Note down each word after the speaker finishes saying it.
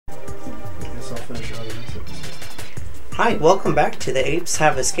Hi, welcome back to The Apes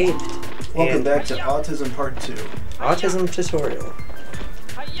Have Escaped. Welcome back to Autism Part 2. Autism tutorial.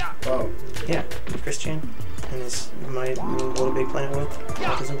 Oh. Yeah, Christian and his My Little Big Planet World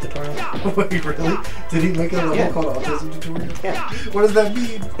Autism tutorial. Wait, really? Did he make a level called Autism Tutorial? Yeah. What does that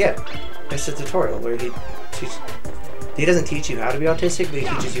mean? Yeah, it's a tutorial where he doesn't teach you how to be autistic, but he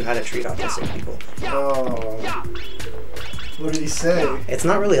teaches you how to treat autistic people. Oh. What did he say? It's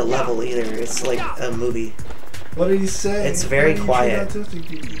not really a level either, it's like a movie. What did he say? It's very quiet. Autistic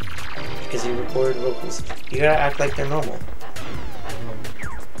people? Because you record vocals. You gotta act like they're normal.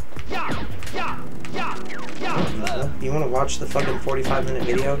 You wanna watch the fucking 45-minute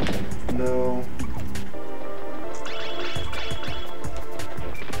video? No.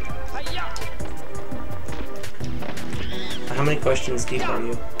 How many questions deep are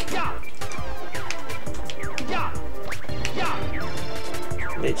you?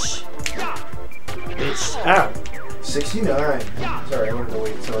 Bitch. Bitch. Ow. 69. Sorry, I wanted to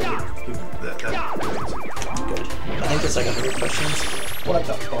wait until I could give that. Good. I think it's like 100 questions. What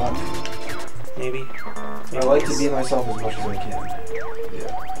the fuck? Maybe. I like to be myself as much as I can.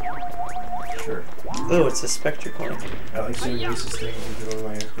 Yeah. Sure. Oh, it's a Spectre coin. I like saying racist things even though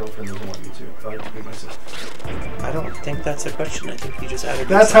my ex-girlfriend doesn't want me to. I like to be myself. I don't think that's a question. I think you just added.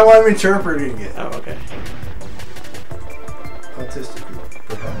 That's how I'm interpreting it. Oh, okay. Autistic,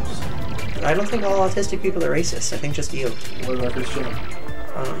 perhaps. I don't think all autistic people are racist. I think just you. What about Chris Chan?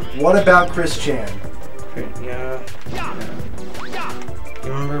 What about Chris Chan? Yeah. You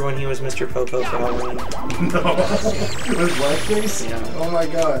remember when he was Mr. Popo for Halloween? No. With blackface? Yeah. Oh my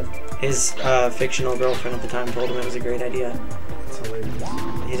god. His fictional girlfriend at the time told him it was a great idea. That's hilarious.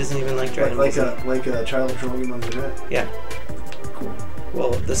 He doesn't even like Dragon Ball. Like a child trolling him on the internet? Yeah. Cool.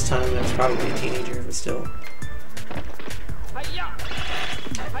 Well, this time it was probably a teenager, but still.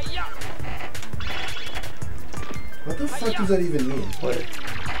 What the fuck does that even mean? What?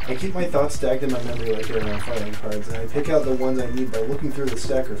 I keep my thoughts stacked in my memory like they're on filing cards, and I pick out the ones I need by looking through the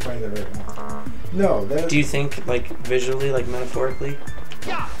stack or finding the right one. No, that... Do you think, like, visually, like, metaphorically?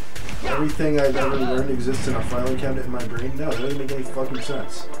 Everything I've ever learned exists in a filing cabinet in my brain? No, that doesn't make any fucking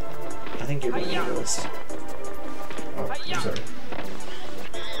sense. I think you're being a realist. Oh, I'm sorry.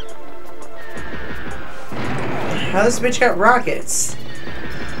 How this bitch got rockets?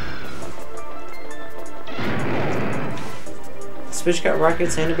 This bitch got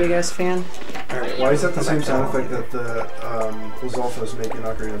rockets and a big ass fan? Alright. Why is that the same sound effect that the Lizolfos make in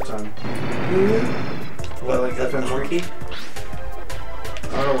Ocarina of Time? What, like the FM monkey? scream?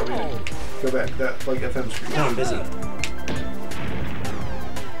 I don't know what we did. Go back, that like FM screen. No, I'm busy.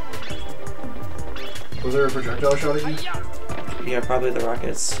 Was there a projectile shot at you? Yeah, probably the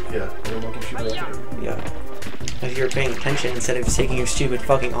rockets. Yeah, the monkey shoot rocket at you. Yeah. If you were paying attention instead of taking your stupid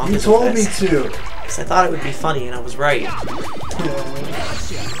fucking office. You told me test. to! Because I thought it would be funny and I was right.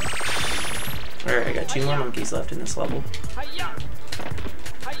 Alright, I got 2 more monkeys left in this level.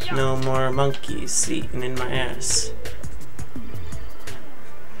 No more monkeys eating in my ass.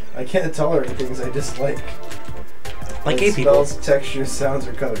 I can't tolerate things I dislike. Like gay people. Smells, textures, sounds,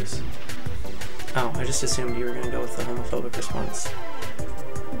 or colors. Oh, I just assumed you were going to go with the homophobic response.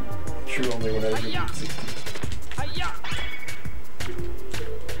 True only when I was 16.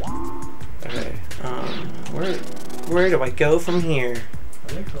 Okay, where do I go from here?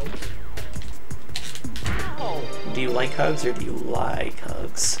 I like hugs. Do you like hugs or do you like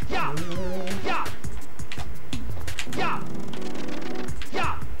hugs?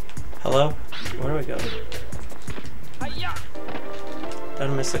 Hello? Where do I go? Did I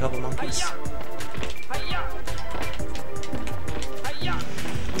miss a couple monkeys?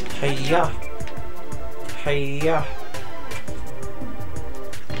 Hiya! Hiya!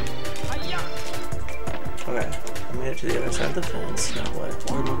 Okay, I made it to the other side of the fence. Now what?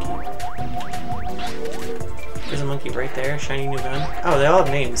 More monkey. There's a monkey right there. Shiny new gun. Oh, they all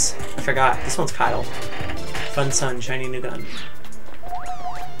have names. I forgot. This one's Kyle. Fun son, shiny new gun.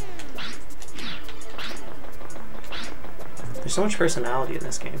 There's so much personality in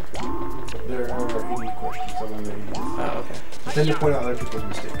this game. There are 80 questions. I'm on the 80. Oh, okay. I tend to point out other people's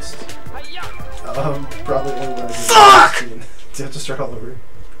mistakes. Probably only when I do. Fuck! Do you have to start all over?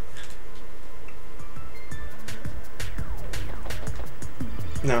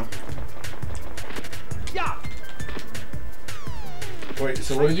 No. Wait,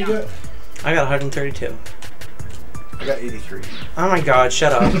 so what did you get? I got 132. I got 83. Oh my god,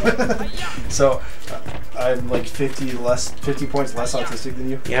 shut up. So, I'm like 50 points less autistic than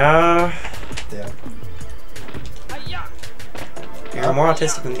you? Yeah. Damn. You're more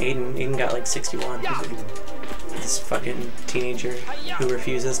autistic than Aiden. Aiden got like 61. This fucking teenager who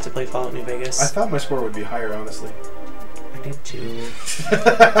refuses to play Fallout New Vegas. I thought my score would be higher, honestly. did too.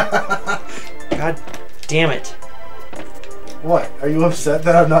 God damn it. What? Are you upset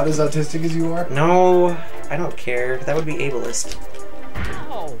that I'm not as autistic as you are? No, I don't care. That would be ableist.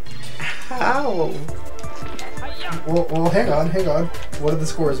 Ow. Well, hang on. What do the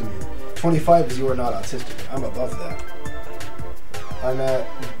scores mean? 25 is you are not autistic. I'm above that. I'm at,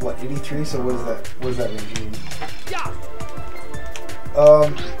 what, 83? So what does that range mean?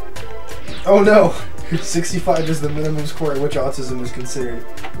 Oh no! 65 is the minimum score at which autism is considered.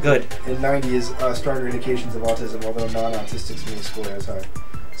 Good. And 90 is stronger indications of autism, although non-autistics may score as high.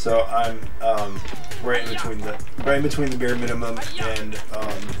 So I'm right in between the bare minimum and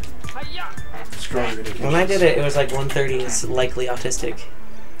stronger indications. When I did it, it was like 130 is likely autistic.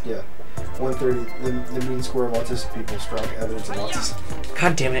 Yeah. 130, the mean score of autistic people, strong evidence of autism.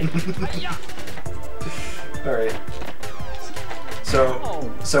 God damn it. Alright.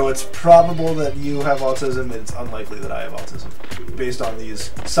 So it's probable that you have autism, and it's unlikely that I have autism, based on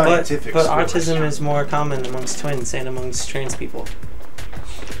these scientific But scores. autism is more common amongst twins and amongst trans people.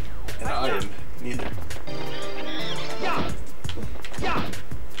 And I am neither.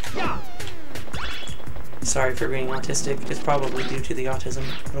 Sorry for being autistic. It's probably due to the autism.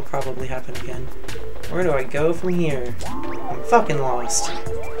 It'll probably happen again. Where do I go from here? I'm fucking lost.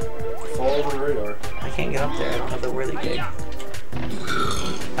 Follow the radar. I can't get up there. I don't have the whirly gig.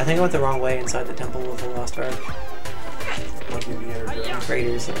 I think I went the wrong way inside the Temple of the Lost Ark. Like Indiana Jones.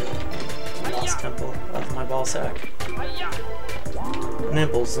 Raiders of the Lost Temple of my ball sack.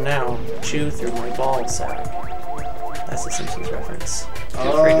 Nipples now chew through my ball sack. That's the Simpsons reference.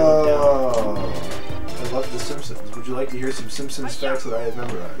 Feel free to look down. I love The Simpsons. Would you like to hear some Simpsons facts that I have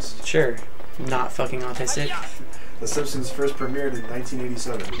memorized? Sure. Not fucking autistic. The Simpsons first premiered in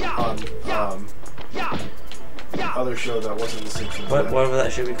 1987 on other show that wasn't The Simpsons. Whatever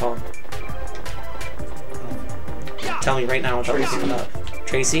that should be called. Tell me right now what you're thinking about.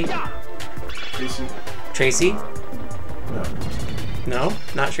 Tracy? Tracy? Tracy? No. No?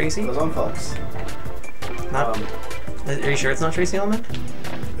 Not Tracy? It was on Fox. Not. Are you sure it's not Tracy Ullman?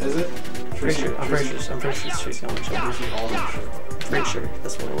 Is it? I'm pretty sure it's Tracy Ullman show. Tracy Ullman show. Pretty sure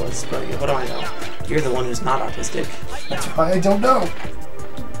that's what it was. But yeah, what do I know? You're the one who's not autistic. That's why I don't know.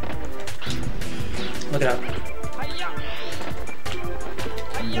 Look it up.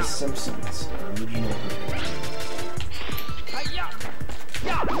 The Simpsons original.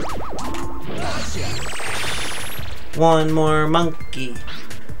 One more monkey.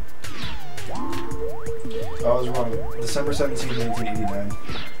 I was wrong. December 17th, 1989.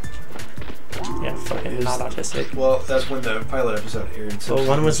 Yeah, fucking not autistic. Well, that's when the pilot episode aired. Well,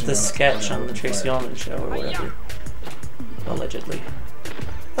 one was the sketch on the Tracy Ullman show or whatever. Allegedly.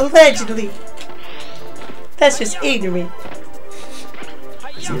 Allegedly! That's just ignorant.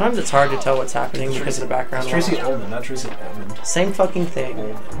 Sometimes it's hard to tell what's happening because of the background. It's Tracy Ullman, not Tracy Ullman. Same fucking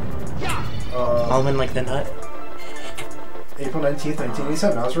thing. Ullman like the nut? April 19th,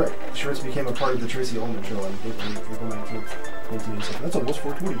 1987. I was right. Shorts became a part of the Tracy Ullman show on April 19th, 1987. That's almost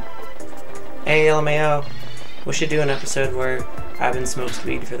 420. Hey, LMAO. We should do an episode where Ivan smokes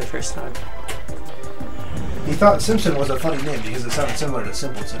weed for the first time. He thought Simpson was a funny name because it sounded similar to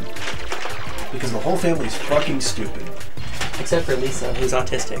Simpleton. Because the whole family's fucking stupid. Except for Lisa, who's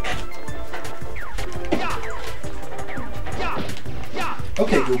autistic.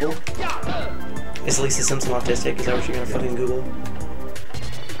 Okay, Google. Is Lisa Simpson autistic? Is that what you're gonna fucking Google?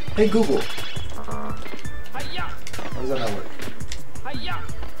 Hey, Google. How does that not work?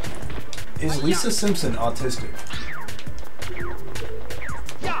 Is Lisa Simpson autistic?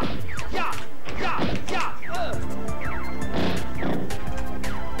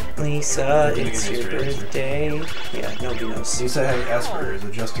 Lisa, it's your birthday. Yeah, nobody knows. Lisa had Asperger's,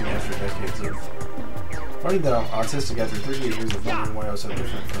 adjusting after decades of... Funny that I'm autistic after 38 years of wondering why I was so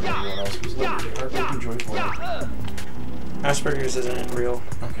different from everyone else who's living a heartbreaking joyful life. Asperger's isn't real.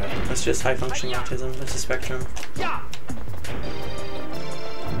 Okay. It's just high-functioning autism. It's a spectrum.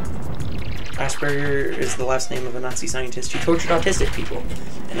 Asperger is the last name of a Nazi scientist who tortured autistic people.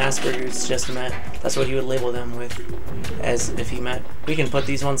 And Asperger's just meant, that's what he would label them with, as if he meant, we can put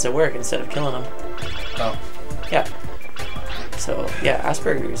these ones to work instead of killing them. Oh. Yeah. So, yeah,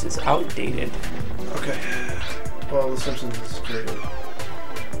 Asperger's is outdated. Okay. Well, The Simpsons is great.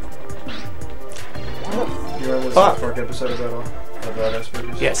 You remember the South Park episode about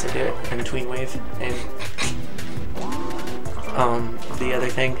Asperger's? Yes, I did. And Tween Wave. And the other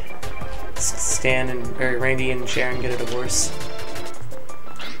thing, Randy and Sharon get a divorce.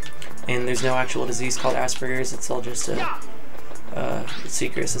 And there's no actual disease called Asperger's. It's all just a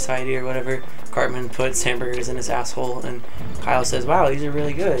secret society or whatever. Cartman puts hamburgers in his asshole, and Kyle says, "Wow, these are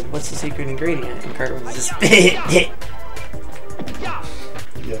really good. What's the secret ingredient?" And Cartman just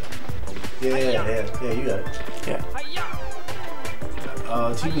Yeah, you got it. Yeah.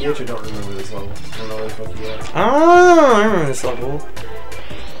 TBH, I don't remember this level. I don't know where the fuck you are. Oh, I remember this level.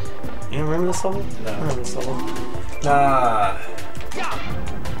 You don't remember this level? No. I remember this level. Nah.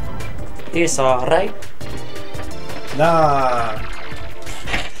 It's alright. Nah.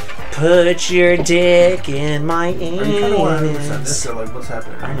 Put your dick in my anus. Are you trying to 100% this or like what's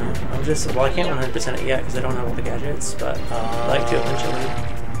happening? I don't know. I'm just, well, I can't 100% it yet because I don't have all the gadgets, but I'd like to eventually.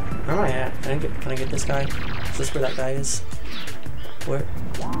 Where am I at? Can I get this guy? Is this where that guy is? Where?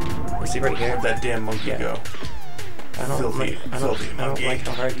 Is he right here? Where'd that damn monkey go? I don't like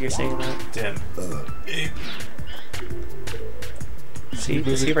how hard you're saying that. Damn. Is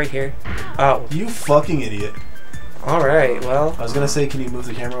he right here? Oh. You fucking idiot. Alright, well. I was gonna say, can you move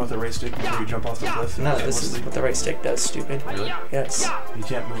the camera with the right stick before you jump off the cliff? No, this is what the right stick does, stupid. Really? Yes. You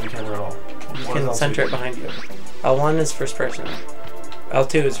can't move the camera at all. You can center it behind you. L1 is first person.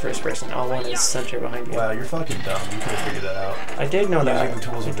 L2 is first person. L1 is center behind you. Wow, you're fucking dumb. You could have figured that out. I did know that. Using the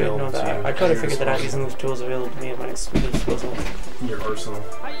tools available to you. I could have figured that out using the tools available to me at my disposal. Your arsenal.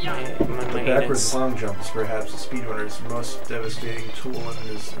 My The backwards long jump is perhaps the speedrunner's most devastating tool in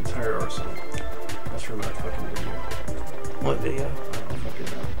his entire arsenal. That's from that fucking video. What video? I don't fucking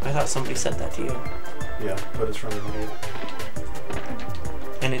know. I thought somebody said that to you. Yeah, but it's from a video.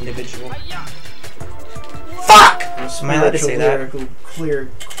 An individual. Fuck! Am I allowed to say that? Clear.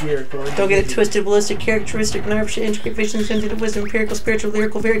 Don't get it twisted. Ballistic, characteristic, nerve, integrate, vision, sensitive, wisdom, empirical, spiritual,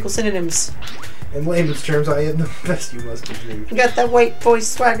 lyrical, verical synonyms. In layman's terms, I am the best, you must agree. I got that white boy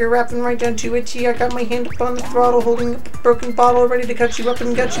swagger wrapping right down to it. I got my hand up on the throttle, holding up a broken bottle, ready to cut you up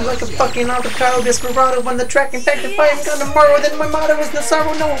and gut you like a fucking avocado. Desperado on the track. In fact, if I am gonna tomorrow, then my motto is no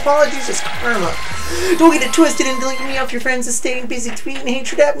sorrow, no apologies, just karma. Don't get it twisted and deleting me off your friends' estate, busy tweeting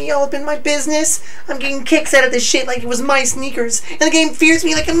hatred at me all up in my business. I'm getting kicks out of this shit like it was my sneakers, and the game fears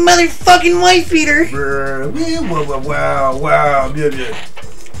me like a motherfucking wife beater. Wow.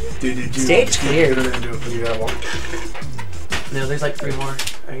 Stage clear. No, there's like 3 more.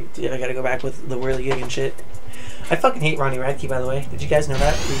 I gotta go back with the whirly gig and shit. I fucking hate Ronnie Radke, by the way. Did you guys know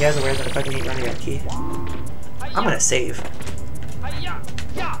that? Are you guys aware that I fucking hate Ronnie Radke? I'm gonna save.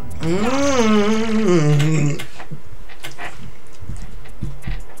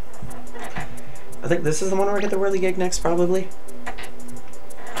 I think this is the one where I get the whirly gig next, probably.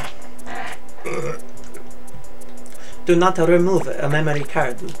 Do not remove a memory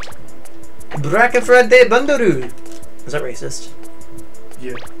card. Bracafrade Bandaru. Is that racist?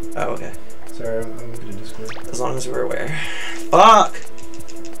 Yeah. Oh, okay. Sorry, I'm looking at Discord. As long as we're aware. Fuck!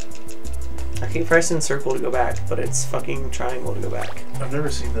 I keep pressing circle to go back, but it's fucking triangle to go back. I've never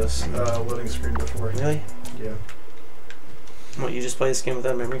seen this loading screen before. Really? Yeah. What, you just play this game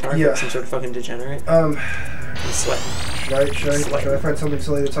without a memory card? Yeah. Like some sort of fucking degenerate? I'm sweating. Should I find something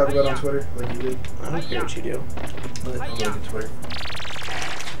silly to talk about on Twitter, like you did? I don't care what you do. I'll look at Twitter.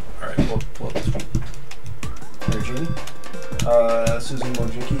 Alright, pull up this one. Virginia. Susan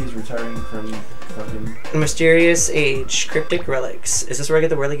Wojcicki is retiring from fucking... Mysterious Age. Cryptic Relics. Is this where I get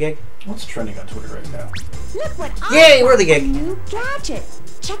the whirly gig? What's trending on Twitter right now? Look what Yay, whirly gig! new gadget.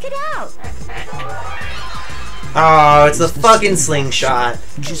 Check it out. Oh, it's the fucking slingshot.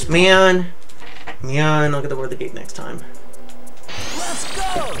 Just man, I'll get the whirly gig next time. Let's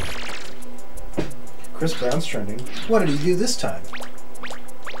go. Chris Brown's trending. What did he do this time?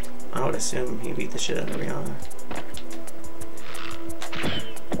 I would assume he beat the shit out of Rihanna.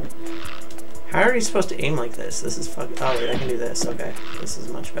 How are you supposed to aim like this? This is fucking... Oh, wait, I can do this. Okay. This is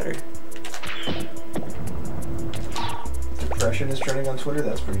much better. Depression is trending on Twitter.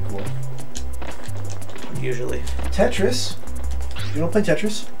 That's pretty cool. Usually. Tetris. You don't play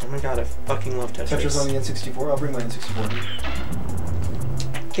Tetris? Oh my god, I fucking love Tetris. Tetris on the N64. I'll bring my N64.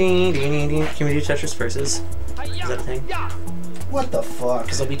 Ding, ding, ding, ding. Can we do Tetris versus? Is that a thing? What the fuck?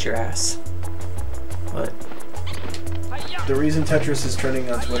 Because I'll beat your ass. What? The reason Tetris is trending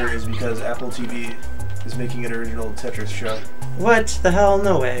on Twitter is because Apple TV is making an original Tetris show. What the hell?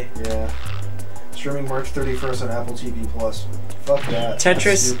 No way. Yeah. Streaming March 31st on Apple TV Plus. Fuck that.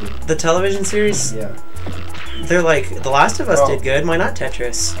 Tetris, the television series? Yeah. They're like, The Last of Us did good. Why not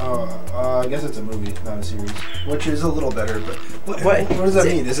Tetris? I guess it's a movie, not a series. Which is a little better, but... What does that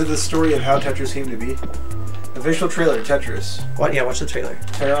mean? Is it the story of how Tetris came to be? Official trailer, Tetris. What? Yeah, watch the trailer.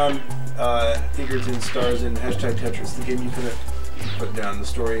 Taron Egerton stars in #Tetris, the game you couldn't put down, the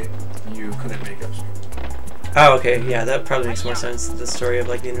story you couldn't make up. Oh, okay, yeah, that probably makes more sense. The story of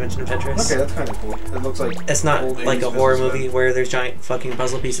like the invention of Tetris. Okay, that's kind of cool. It looks like it's not like a horror movie where there's giant fucking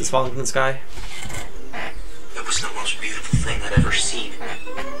puzzle pieces falling from the sky. It was the most beautiful thing I'd ever seen.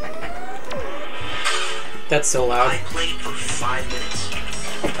 That's so loud. I played for 5 minutes.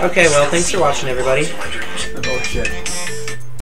 Okay, well, thanks for watching, everybody. Oh shit.